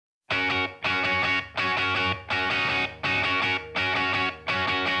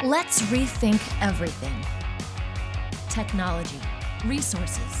Let's rethink everything. Technology,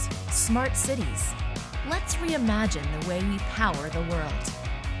 resources, smart cities. Let's reimagine the way we power the world.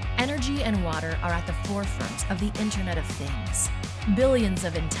 Energy and water are at the forefront of the Internet of Things. Billions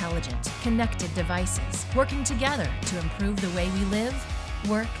of intelligent, connected devices working together to improve the way we live,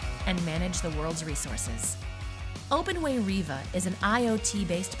 work, and manage the world's resources. OpenWay Riva is an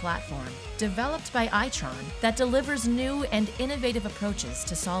IoT-based platform developed by Itron that delivers new and innovative approaches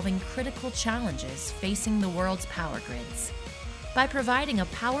to solving critical challenges facing the world's power grids. By providing a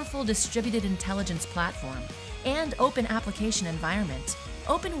powerful distributed intelligence platform and open application environment,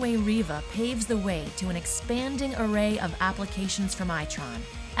 OpenWay Riva paves the way to an expanding array of applications from Itron,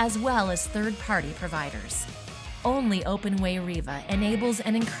 as well as third-party providers. Only OpenWay Riva enables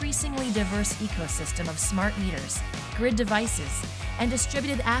an increasingly diverse ecosystem of smart meters, grid devices, and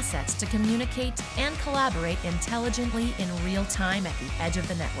distributed assets to communicate and collaborate intelligently in real time at the edge of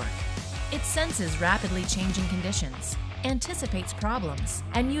the network. It senses rapidly changing conditions, anticipates problems,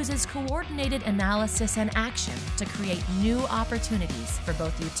 and uses coordinated analysis and action to create new opportunities for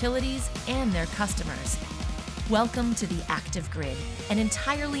both utilities and their customers. Welcome to the Active Grid, an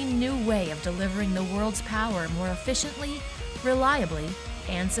entirely new way of delivering the world's power more efficiently, reliably,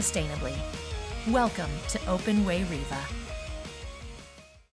 and sustainably. Welcome to OpenWay Riva.